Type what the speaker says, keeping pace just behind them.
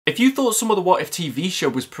If you thought some of the What If TV show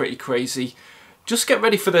was pretty crazy, just get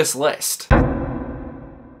ready for this list.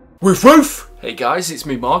 Woof woof! Hey guys, it's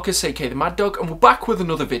me Marcus, aka the Mad Dog, and we're back with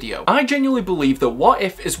another video. I genuinely believe that What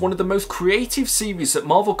If is one of the most creative series that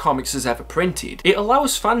Marvel Comics has ever printed. It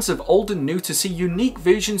allows fans of old and new to see unique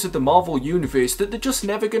versions of the Marvel universe that they're just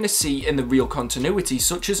never going to see in the real continuity,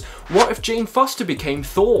 such as what if Jane Foster became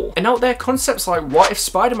Thor? And out there concepts like what if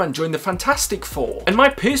Spider-Man joined the Fantastic Four? And my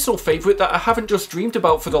personal favourite that I haven't just dreamed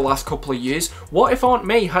about for the last couple of years, what if Aunt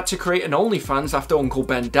May had to create an OnlyFans after Uncle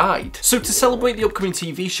Ben died? So to celebrate the upcoming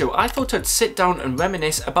TV show, I thought I'd sit down and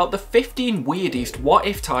reminisce about the 15 weirdest what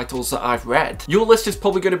if titles that I've read. Your list is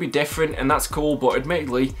probably going to be different and that's cool, but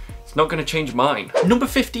admittedly, it's not going to change mine. Number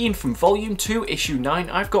 15 from Volume 2, Issue 9,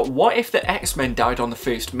 I've got What If the X-Men Died on the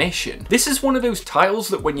First Mission? This is one of those titles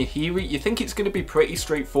that when you hear it, you think it's going to be pretty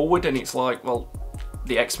straightforward and it's like, well,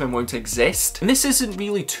 the X-Men won't exist. And this isn't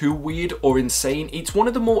really too weird or insane, it's one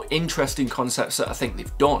of the more interesting concepts that I think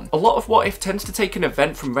they've done. A lot of What If tends to take an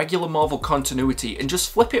event from regular Marvel continuity and just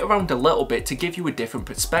flip it around a little bit to give you a different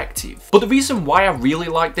perspective. But the reason why I really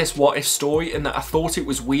like this What If story and that I thought it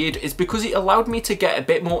was weird is because it allowed me to get a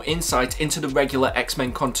bit more insight into the regular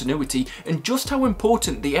X-Men continuity and just how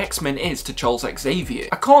important the X-Men is to Charles Xavier.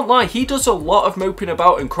 I can't lie, he does a lot of moping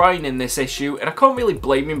about and crying in this issue, and I can't really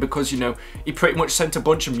blame him because, you know, he pretty much sent a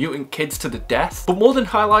bunch of mutant kids to the death. But more than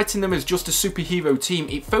highlighting them as just a superhero team,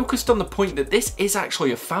 it focused on the point that this is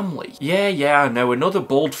actually a family. Yeah, I know, another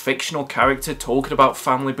bold fictional character talking about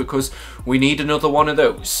family because we need another one of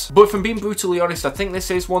those. But if I'm being brutally honest, I think this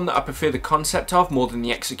is one that I prefer the concept of more than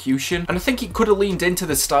the execution, and I think it could have leaned into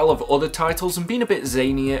the style of other titles and been a bit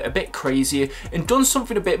zanier, a bit crazier, and done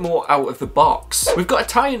something a bit more out of the box. We've got a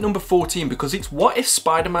tie at number 14 because it's What If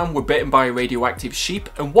Spider-Man were bitten by a radioactive sheep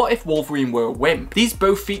and What If Wolverine were a wimp? These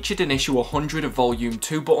both featured in issue 100 of volume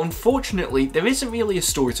 2, but unfortunately there isn't really a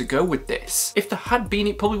story to go with this. If there had been,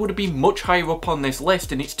 it probably would have been much higher up on this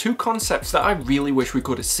list, and it's two concepts that I really wish we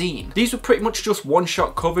could have seen. These were pretty much just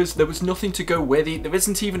one-shot covers, there was nothing to go with it, there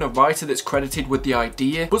isn't even a writer that's credited with the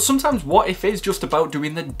idea, but sometimes What If is just about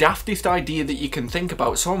doing the daftest idea that you can think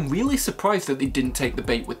about, so I'm really surprised that they didn't take the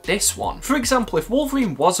bait with this one. For example, if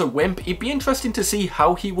Wolverine was a wimp, it'd be interesting to see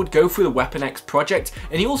how he would go through the Weapon X project,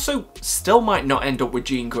 and he also still might not end up with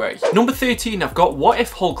Jean Grey. Number 13, I've got What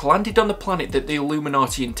If Hulk landed on the planet that the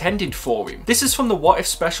Illuminati intended for him? This is from the What If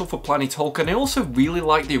special for Planet Hulk, and I also really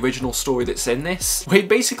like the original story that's in this, where it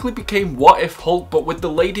basically became What If Hulk but with the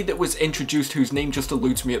lady that was introduced whose name just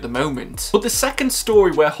eludes me at the moment. But the second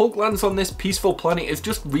story where Hulk lands on this peaceful planet is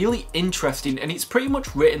just really interesting, and it's pretty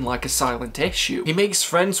much written like a silent issue. He makes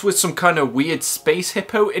friends with some kind of weird space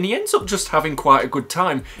hippo and he ends up just having quite a good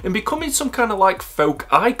time and becoming some kind of like folk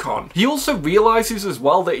icon. He also realises as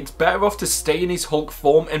well that it's better off to stay in his Hulk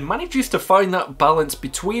form and manages to find that balance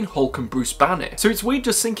between Hulk and Bruce Banner. So it's weird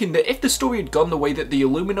just thinking that if the story had gone the way that the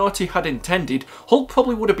Illuminati had intended, Hulk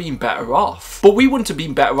probably would have been better off. But we wouldn't have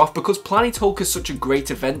been better off because Planet Hulk is such a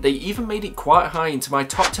great event, they even made it quite high into my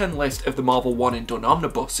top 10 list of the Marvel One and Done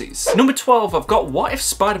omnibuses. Number 12, I've got What If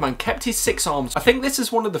Spider-Man kept his 6 arms? I think this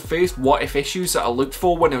is one of the first What If issues that I looked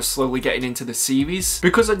for when I was slowly getting into the series,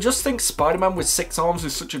 because I just think Spider-Man with 6 arms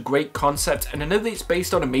is such a great concept, and I know that it's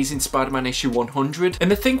based on Amazing Spider-Man issue 100.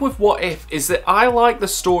 And the thing with What If is that I like the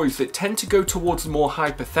stories that tend to go towards the more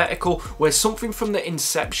hypothetical, where something from the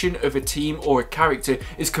inception of a team or a character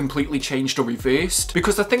is completely changed or reversed,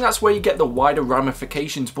 because I think that's where you get the wider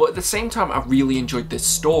ramifications, but at the same time I really enjoyed this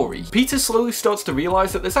story. Peter slowly starts to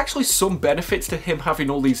realise that there's actually some benefits to him having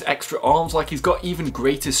all these extra arms, like he's got even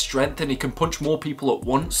greater strength and he can punch more people at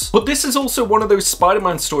once. But this is also one of those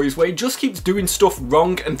Spider-Man stories where he just keeps doing stuff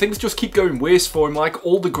wrong and things just keep going worse for him, like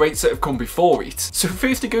all the greats that have come before it. So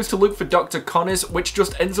first he goes to look for Dr. Connors, which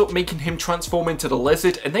just ends up making him transform into the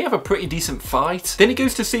Lizard, and they have a pretty decent fight. Then he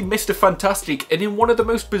goes to see Mr. Fantastic, and in one of the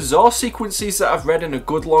most bizarre sequences that I've read in a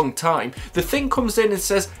good long time, the Thing comes in and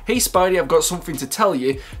says, "Hey Spidey, I've got something to tell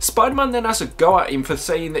you." Spider-Man then has a go at him for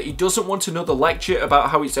saying that he doesn't want another lecture about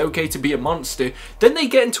how it's okay to be a monster. Then they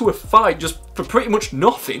get into a fight just for pretty much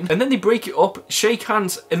nothing, and then they break it up, shake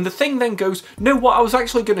hands, and the Thing then goes, "No, what I was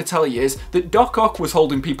actually going to tell you is that Doc Ock was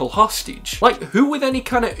holding people hostage." Like, who with any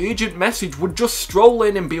kind of urgent message would just stroll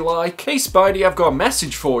in and be like, "Hey Spidey, I've got a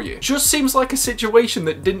message for you"? Just seems like a situation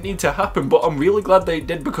that didn't need to happen, but I'm really glad they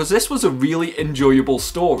did because this was a really enjoyable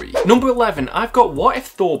story. Number 11, I've got What If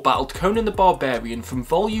Thor battled Conan the Barbarian from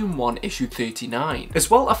Volume 1, Issue 39.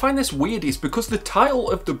 As well, I find this weirdest because the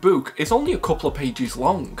title of the book is only a couple of pages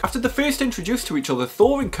long. After the first introduction introduced to each other,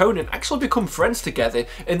 Thor and Conan actually become friends together,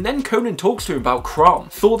 and then Conan talks to him about Crom.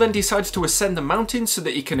 Thor then decides to ascend the mountain so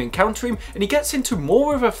that he can encounter him, and he gets into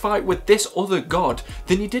more of a fight with this other god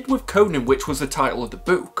than he did with Conan, which was the title of the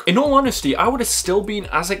book. In all honesty, I would have still been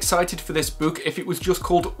as excited for this book if it was just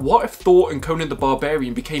called What If Thor and Conan the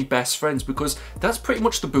Barbarian Became Best Friends, because that's pretty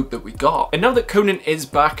much the book that we got. And now that Conan is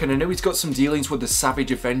back, and I know he's got some dealings with the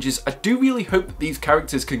Savage Avengers, I do really hope that these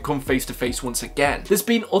characters can come face to face once again. There's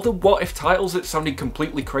been other What If titles that sounded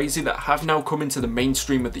completely crazy that have now come into the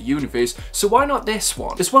mainstream of the universe, so why not this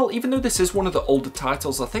one? As well, even though this is one of the older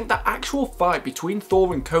titles, I think the actual fight between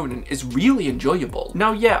Thor and Conan is really enjoyable.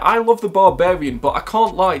 Now yeah, I love the Barbarian, but I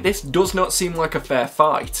can't lie, this does not seem like a fair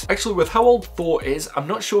fight. Actually, with how old Thor is, I'm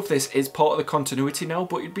not sure if this is part of the continuity now,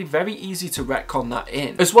 but it'd be very easy to retcon that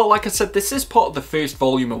in. As well, like I said, this is part of the first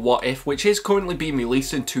volume of What If, which is currently being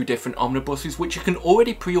released in 2 different omnibuses, which you can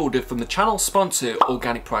already pre-order from the channel sponsor,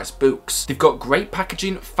 Organic Price Books. They've got great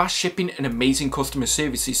packaging, fast shipping, and amazing customer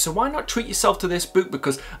services, so why not treat yourself to this book?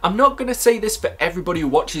 Because I'm not going to say this for everybody who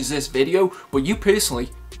watches this video, but you personally,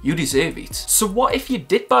 you deserve it. So what if you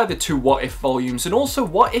did buy the 2 What If volumes, and also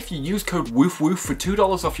what if you use code WOOFWOOF for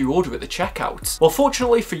 $2 off your order at the checkout? Well,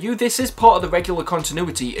 fortunately for you, this is part of the regular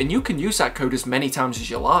continuity, and you can use that code as many times as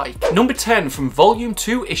you like. Number 10 from Volume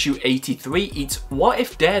 2, Issue 83, it's What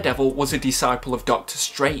If Daredevil Was a Disciple of Doctor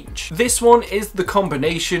Strange? This one is the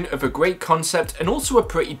combination of a great concept and also a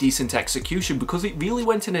pretty decent execution, because it really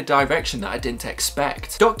went in a direction that I didn't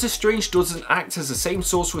expect. Doctor Strange doesn't act as the same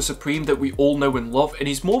Sorcerer Supreme that we all know and love, and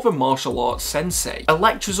he's more of a martial arts sensei.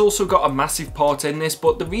 Elektra's also got a massive part in this,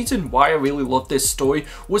 but the reason why I really loved this story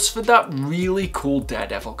was for that really cool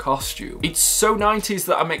Daredevil costume. It's so 90s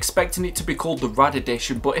that I'm expecting it to be called the Rad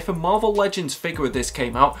Edition, but if a Marvel Legends figure of this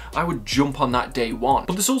came out, I would jump on that day one.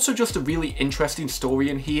 But there's also just a really interesting story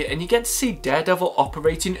in here, and you get to see Daredevil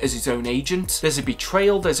operating as his own agent. There's a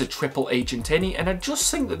betrayal, there's a triple agent in it, and I just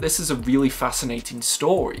think that this is a really fascinating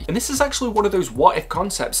story. And this is actually one of those what if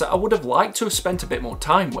concepts that I would have liked to have spent a bit more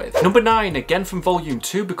time with. Number 9, again from Volume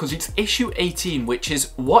 2, because it's issue 18, which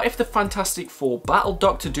is What If the Fantastic Four battled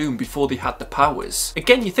Doctor Doom before they had the powers?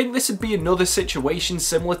 Again, you think this would be another situation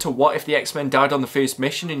similar to what if the X-Men died on the first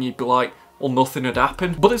mission, and you'd be like, well, nothing had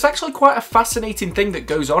happened. But there's actually quite a fascinating thing that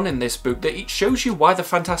goes on in this book, that it shows you why the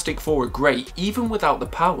Fantastic Four are great, even without the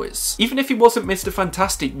powers. Even if he wasn't Mr.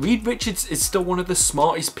 Fantastic, Reed Richards is still one of the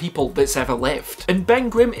smartest people that's ever lived. And Ben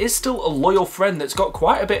Grimm is still a loyal friend that's got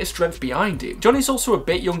quite a bit of strength behind him. Johnny's also a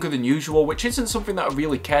bit younger than usual, which isn't something that I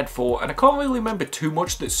really cared for, and I can't really remember too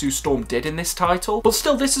much that Sue Storm did in this title. But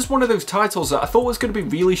still, this is one of those titles that I thought was going to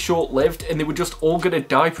be really short-lived, and they were just all going to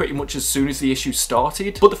die pretty much as soon as the issue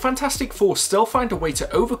started. But the Fantastic Four still find a way to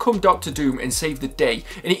overcome Doctor Doom and save the day,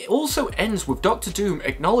 and it also ends with Doctor Doom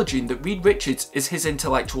acknowledging that Reed Richards is his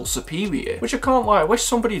intellectual superior, which I can't lie, I wish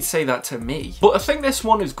somebody'd say that to me. But I think this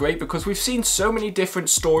one is great because we've seen so many different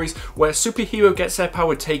stories where a superhero gets their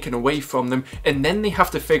power taken away from them, and then they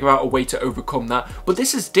have to figure out a way to overcome that, but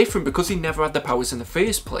this is different because he never had the powers in the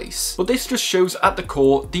first place. But this just shows at the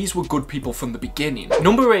core, these were good people from the beginning.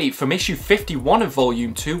 Number 8, from issue 51 of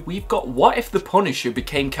Volume 2, we've got What If the Punisher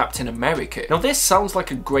Became Captain America? Now this sounds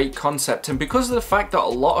like a great concept, and because of the fact that a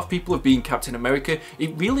lot of people have been Captain America,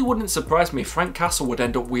 it really wouldn't surprise me if Frank Castle would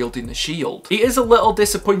end up wielding the shield. It is a little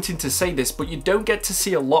disappointing to say this, but you don't get to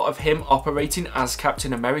see a lot of him operating as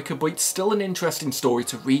Captain America, but it's still an interesting story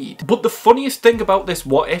to read. But the funniest thing about this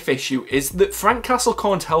What If issue is that Frank Castle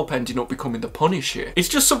can't help ending up becoming the Punisher. It's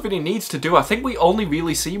just something he needs to do. I think we only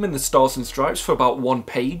really see him in the Stars and Stripes for about 1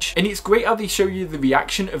 page, and it's great how they show you the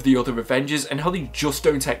reaction of the other Avengers and how they just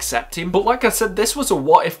don't accept him. But like I said, this was a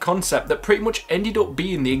what if concept that pretty much ended up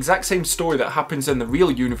being the exact same story that happens in the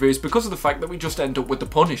real universe because of the fact that we just end up with the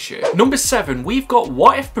Punisher. Number 7, we've got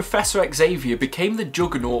What If Professor Xavier Became the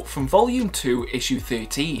Juggernaut from Volume 2, Issue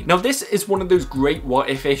 13. Now this is one of those great what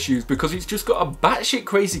if issues because it's just got a batshit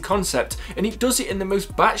crazy concept, and it does it in the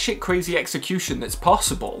most batshit crazy execution that's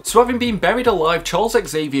possible. So having been buried alive, Charles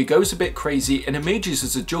Xavier goes a bit crazy and emerges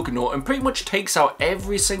as a Juggernaut and pretty much takes out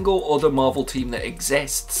every single other Marvel team that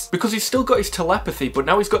exists. Because he's still got his telepathy, but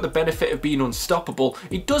now he's got the benefit of being unstoppable,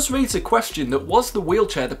 it does raise a question that was the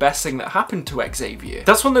wheelchair the best thing that happened to Xavier?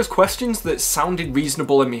 That's one of those questions that sounded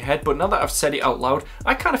reasonable in my head, but now that I've said it out loud,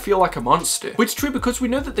 I kind of feel like a monster. Which is true because we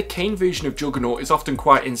know that the Kane version of Juggernaut is often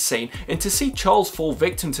quite insane, and to see Charles fall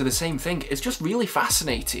victim to the same thing is just really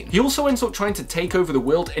fascinating. He also ends up trying to take over the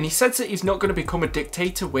world, and he says that he's not going to become a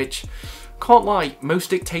dictator, which can't lie, most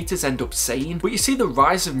dictators end up sane. But you see the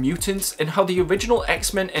rise of mutants and how the original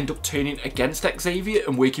X-Men end up turning against Xavier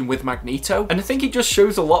and working with Magneto. And I think it just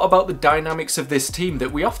shows a lot about the dynamics of this team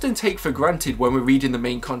that we often take for granted when we're reading the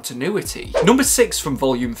main continuity. Number 6 from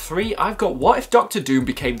volume 3, I've got What If Doctor Doom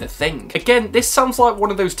Became the Thing? Again, this sounds like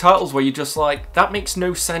one of those titles where you're just like, that makes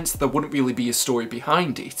no sense, there wouldn't really be a story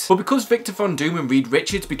behind it. But because Victor Von Doom and Reed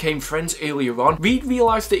Richards became friends earlier on, Reed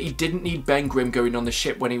realised that he didn't need Ben Grimm going on the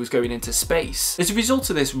ship when he was going into space. As a result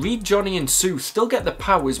of this, Reed, Johnny and Sue still get the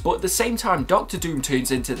powers, but at the same time Doctor Doom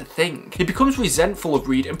turns into the Thing. He becomes resentful of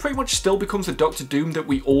Reed and pretty much still becomes the Doctor Doom that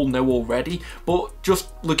we all know already, but just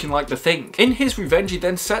looking like the Thing. In his revenge, he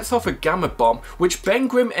then sets off a gamma bomb, which Ben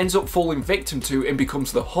Grimm ends up falling victim to and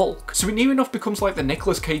becomes the Hulk. So it near enough becomes like the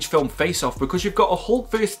Nicolas Cage film Face Off, because you've got a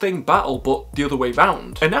Hulk vs Thing battle, but the other way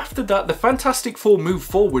round. And after that, the Fantastic Four move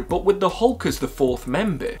forward, but with the Hulk as the 4th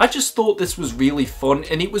member. I just thought this was really fun,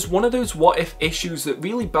 and it was one of those what if issues that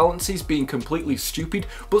really balances being completely stupid,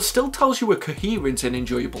 but still tells you a coherent and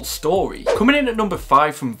enjoyable story. Coming in at number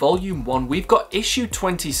 5 from volume 1, we've got issue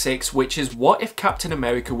 26, which is What If Captain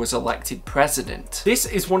America Was Elected President? This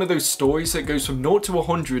is one of those stories that goes from 0 to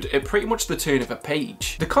 100 at pretty much the turn of a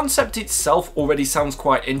page. The concept itself already sounds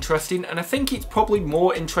quite interesting, and I think it's probably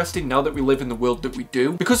more interesting now that we live in the world that we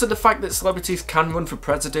do, because of the fact that celebrities can run for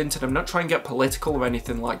president, and I'm not trying to get political or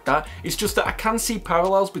anything like that, it's just that I can see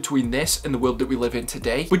parallels between this and the world that we live in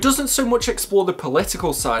today, which doesn't so much explore the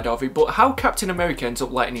political side of it, but how Captain America ends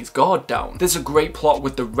up letting his guard down. There's a great plot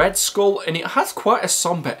with the Red Skull, and it has quite a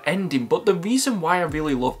somber ending, but the reason why I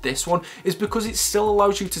really love this one is because it still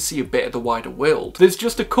allows you to see a bit of the wider world. There's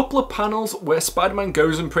just a couple of panels where Spider-Man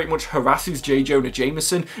goes and pretty much harasses J. Jonah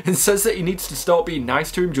Jameson and says that he needs to start being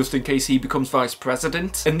nice to him just in case he becomes vice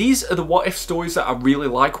president. And these are the what if stories that I really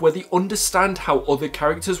like, where they understand how other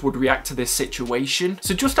characters would react to this situation.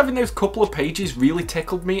 So just having those couple of pages really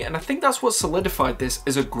tickled me, and I think that's what solidified this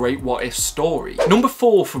as a great what if story. Number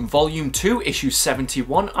 4 from volume 2, issue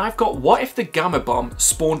 71, I've got What If the Gamma Bomb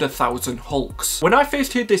Spawned 1,000 Hulks? When I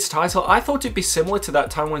first heard this title, I thought it'd be similar to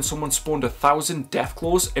that time when someone spawned 1,000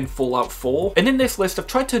 Deathclaws in Fallout 4. And in this list, I've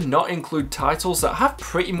tried to not include titles that have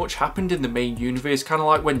pretty much happened in the main universe, kind of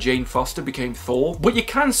like when Jane Foster became Thor. But you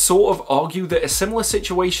can sort of argue that a similar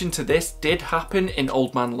situation to this did happen in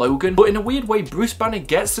Old Man Logan, but in a weird way, Bruce Banner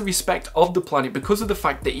gets the respect of the planet because of the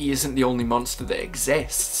fact that he isn't the only monster that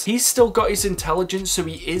exists. He's still got his intelligence, so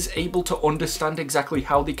he is able to understand exactly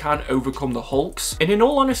how they can overcome the Hulks. And in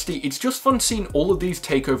all honesty, it's just fun seeing all of these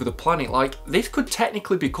take over the planet. Like, this could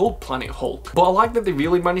technically be called Planet Hulk, but I like that they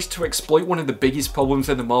really managed to exploit one of the biggest problems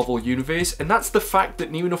in the Marvel universe, and that's the fact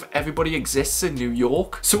that near enough everybody exists in New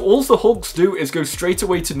York. So all the Hulks do is go straight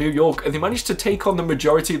away to New York, and they manage to take on the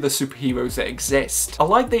majority of the superheroes that exist. I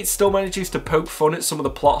like that it still manages to poke fun at some of the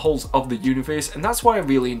plot holes of the universe, and that's why I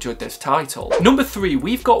really enjoyed this title. Number 3,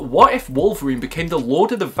 we've got What If Wolverine Became the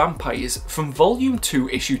Lord of the Vampires from volume 2,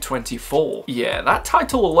 issue 24. Yeah, that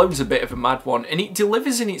title alone's a bit of a mad one, and it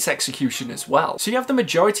delivers in its execution as well. So you have the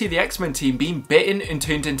majority of the X-Men team being bitten and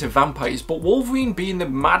turned into vampires, but Wolverine, being the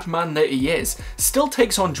madman that he is, still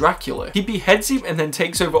takes on Dracula. He beheads him and then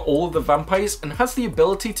takes over all of the vampires and has the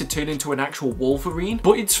ability to turn into an actual Wolverine.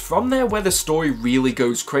 But it's from there where the story really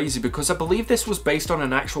goes crazy, because I believe this was based on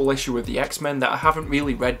an actual issue of the X-Men that I haven't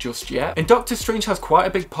really read just yet. And Doctor Strange has quite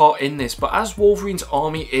a big part in this, but as Wolverine's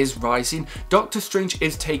army is rising, Doctor Strange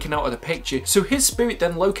is taken out of the picture, so his spirit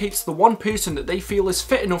then locates the one person that they feel is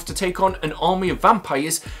fit enough to take on an army of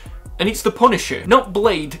vampires, and it's the Punisher. Not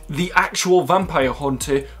Blade, the actual vampire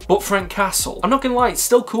hunter, but Frank Castle. I'm not gonna lie, it's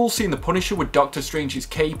still cool seeing the Punisher with Doctor Strange's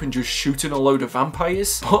cape and just shooting a load of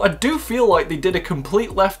vampires, but I do feel like they did a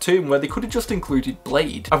complete left turn where they could have just included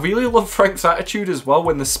Blade. I really love Frank's attitude as well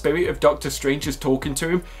when the spirit of Doctor Strange is talking to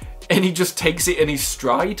him, and he just takes it in his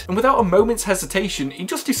stride, and without a moment's hesitation, he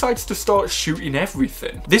just decides to start shooting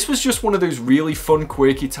everything. This was just one of those really fun,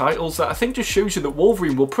 quirky titles that I think just shows you that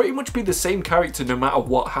Wolverine will pretty much be the same character no matter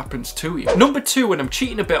what happens to him. Number 2, and I'm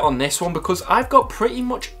cheating a bit on this one because I've got pretty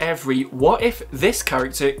much every what if this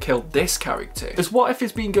character killed this character. As what if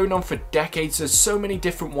has been going on for decades, there's so many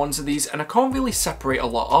different ones of these, and I can't really separate a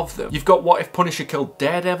lot of them. You've got what if Punisher killed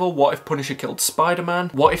Daredevil, what if Punisher killed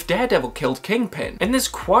Spider-Man, what if Daredevil killed Kingpin, and there's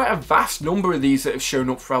quite a vast number of these that have shown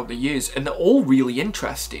up throughout the years, and they're all really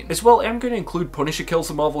interesting. As well, I'm going to include Punisher kills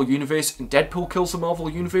the Marvel Universe and Deadpool kills the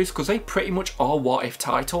Marvel Universe because they pretty much are what if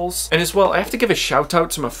titles. And as well, I have to give a shout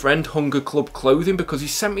out to my friend Hunger Club Clothing because he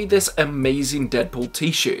sent me this amazing Deadpool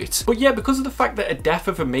t-shirt. t-shirt. But yeah, because of the fact that a death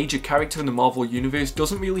of a major character in the Marvel Universe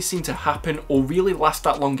doesn't really seem to happen or really last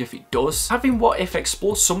that long if it does, having What If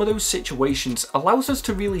explore some of those situations allows us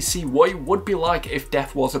to really see what it would be like if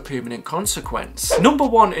death was a permanent consequence. Number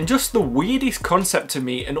one, and just the weirdest concept to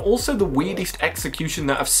me, and also the weirdest execution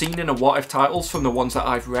that I've seen in a What If titles from the ones that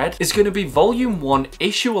I've read, is going to be Volume 1,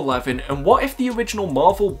 Issue 11, and what if the original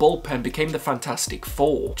Marvel bullpen became the Fantastic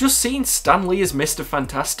Four? Just seeing Stan Lee as Mr.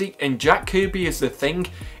 Fantastic and Jack Kirby as the Thing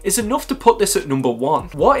is enough to put this at number one.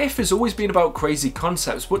 What If has always been about crazy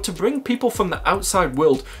concepts, but to bring people from the outside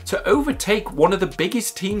world to overtake one of the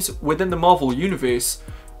biggest teams within the Marvel Universe,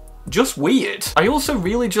 just weird. I also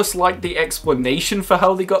really just like the explanation for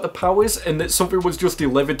how they got the powers and that something was just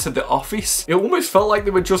delivered to the office. It almost felt like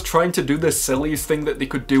they were just trying to do the silliest thing that they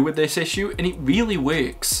could do with this issue, and it really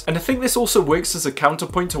works. And I think this also works as a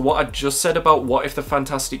counterpoint to what I just said about what if the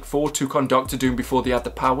Fantastic Four took on Doctor Doom before they had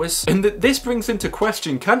the powers, and that this brings into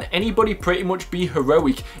question, can anybody pretty much be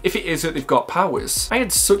heroic if it is that they've got powers? I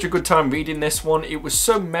had such a good time reading this one. It was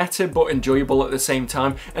so meta but enjoyable at the same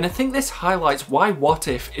time, and I think this highlights why What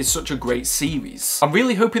If is such a great series. I'm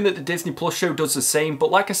really hoping that the Disney Plus show does the same,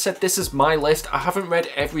 but like I said, this is my list. I haven't read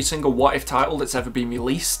every single What If title that's ever been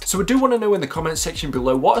released, so I do want to know in the comments section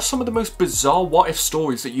below, what are some of the most bizarre What If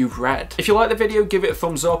stories that you've read? If you liked the video, give it a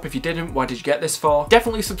thumbs up. If you didn't, why did you get this far?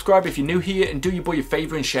 Definitely subscribe if you're new here, and do your boy a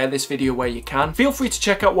favour and share this video where you can. Feel free to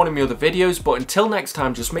check out one of my other videos, but until next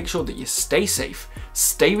time, just make sure that you stay safe,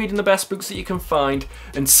 stay reading the best books that you can find,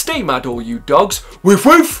 and stay mad all you dogs. Woof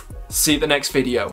woof! See you at the next video.